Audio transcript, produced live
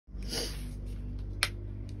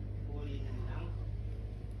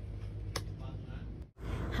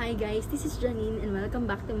Hi guys, this is Janine and welcome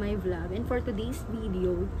back to my vlog. And for today's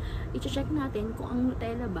video, i-check natin kung ang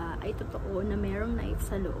Nutella ba ay totoo na merong knife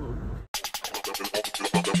sa loob.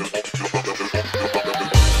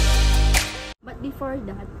 But before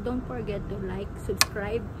that, don't forget to like,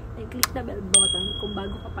 subscribe, and click the bell button kung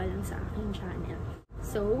bago ka pa lang sa aking channel.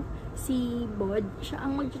 So, si Bod, siya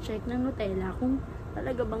ang mag-check ng Nutella kung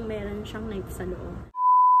talaga bang meron siyang knife sa loob.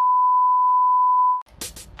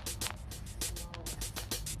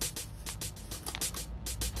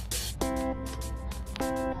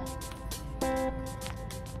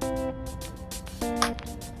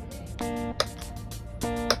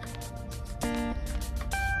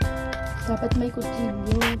 Dapat may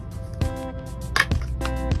kutsilyo.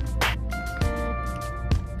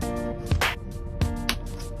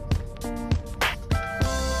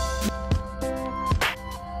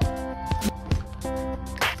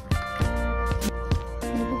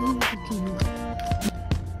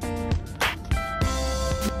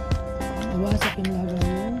 Nawasak yung laga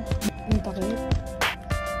mo. Ang takip.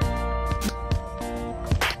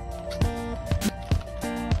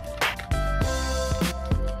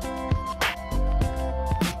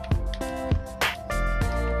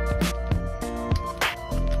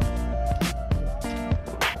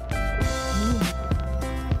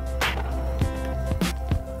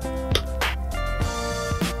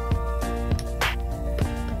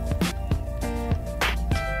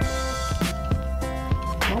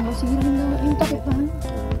 Masira na yung takipan.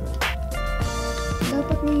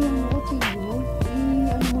 Dapat may yung kutsilyo.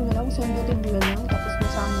 I-ano mo na lang, sundutin mo na lang, tapos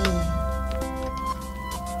masama yun.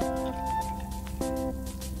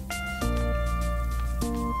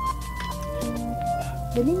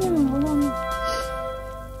 Dali na lang, walang.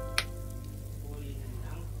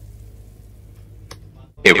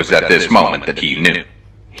 It was at this moment that he knew.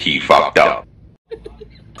 He fucked up.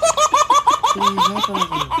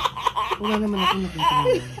 Wala naman ako nakita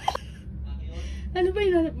mo. Ano ba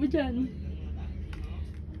hinanap mo dyan?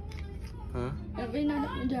 Ha? Ano ba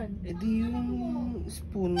hinanap mo dyan? Eh di yung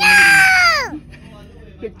spoon na maliit.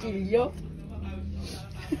 Kutsilyo?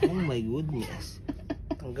 Oh my goodness.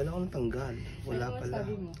 Tanggal ako ng tanggal. Wala pala.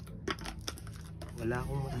 Wala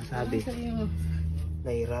akong masasabi.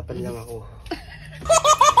 Nahirapan lang ako.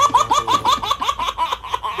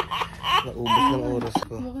 Naubos ng oras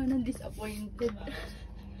ko. Mukha nang disappointed.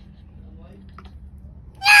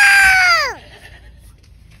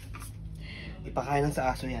 Ipakain lang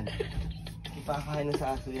sa aso yan. Ipakain lang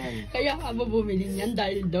sa aso yan. Kaya ka ba bumili niyan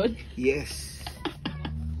dahil doon? Yes.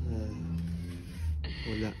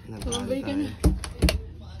 Wala. Mabay ka na. Nagkakal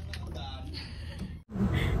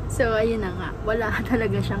So, ayun na nga. Wala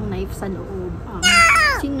talaga siyang knife sa loob.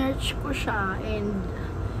 Sinearch ko siya and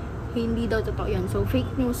hindi daw totoo yan. So,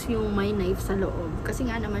 fake news yung may knife sa loob. Kasi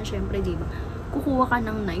nga naman, syempre, diba, kukuha ka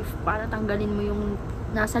ng knife para tanggalin mo yung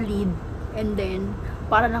nasa lid and then,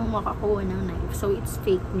 para lang makakuha ng knife. So, it's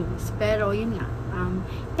fake news. Pero, yun nga.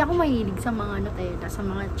 Hindi ako mahilig sa mga Nutella, sa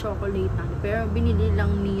mga chocolate na. Pero, binili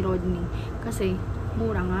lang ni Rodney. Kasi,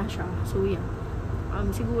 mura nga siya. So, yan.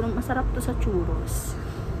 Siguro, masarap to sa churros.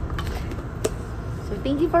 So,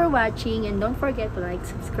 thank you for watching. And don't forget to like,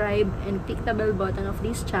 subscribe, and click the bell button of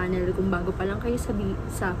this channel kung bago pa lang kayo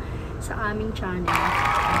sa aming channel.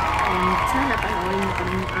 And sana panoorin niyo pa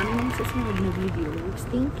rin yung aming susunod na videos.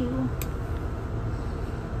 Thank you!